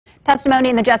Testimony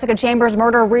in the Jessica Chambers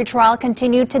murder retrial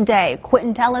continued today.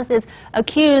 Quentin Tellis is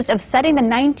accused of setting the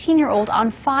 19-year-old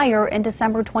on fire in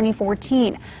December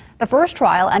 2014. The first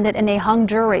trial ended in a hung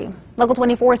jury. Local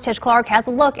 24's Tish Clark has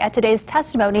a look at today's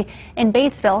testimony in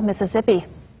Batesville, Mississippi.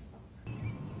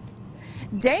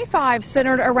 Day 5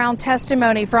 centered around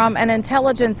testimony from an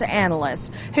intelligence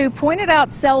analyst who pointed out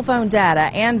cell phone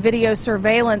data and video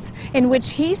surveillance in which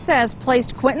he says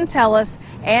placed Quentin Tellis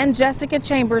and Jessica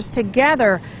Chambers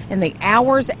together in the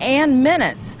hours and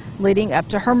minutes leading up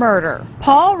to her murder.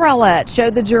 Paul Rowlett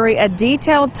showed the jury a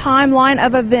detailed timeline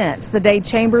of events the day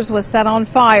Chambers was set on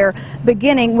fire,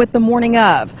 beginning with the morning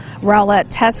of. Rowlett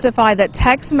testified that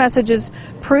text messages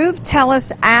proved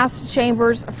Tellis asked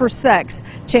Chambers for sex.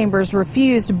 Chambers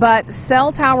refused, but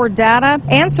cell tower data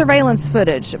and surveillance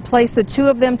footage placed the two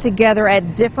of them together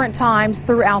at different times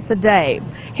throughout the day.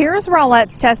 Here's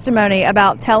Rowlett's testimony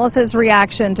about Tellis's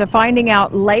reaction to finding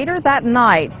out later that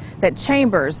night that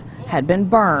Chambers had been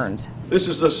burned. This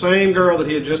is the same girl that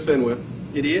he had just been with.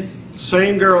 It is?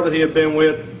 Same girl that he had been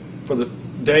with for the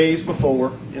days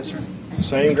before. Yes, sir.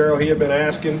 Same girl he had been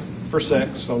asking for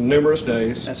sex on numerous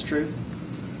days. That's true.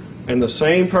 And the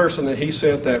same person that he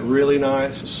sent that really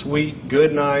nice, sweet,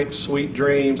 good night, sweet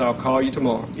dreams, I'll call you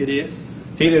tomorrow. It is?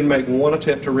 He didn't make one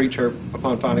attempt to reach her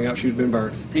upon finding out she'd been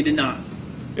burned. He did not.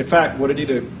 In fact, what did he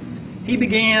do? He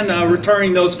began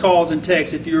returning those calls and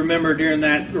texts. If you remember, during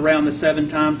that around the 7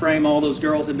 time frame, all those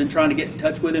girls had been trying to get in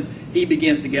touch with him. He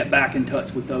begins to get back in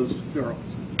touch with those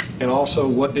girls. And also,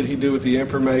 what did he do with the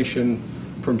information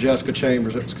from Jessica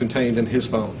Chambers that was contained in his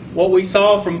phone? What we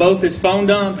saw from both his phone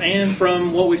dump and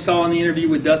from what we saw in the interview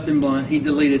with Dustin Blunt, he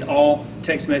deleted all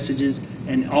text messages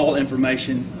and all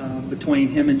information between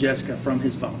him and Jessica from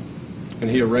his phone. And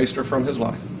he erased her from his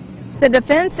life. The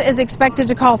defense is expected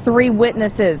to call 3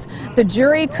 witnesses. The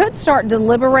jury could start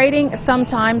deliberating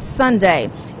sometime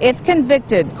Sunday. If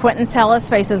convicted, Quentin Tellis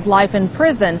faces life in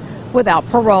prison without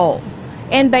parole.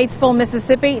 In Batesville,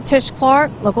 Mississippi, Tish Clark,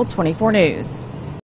 Local 24 News.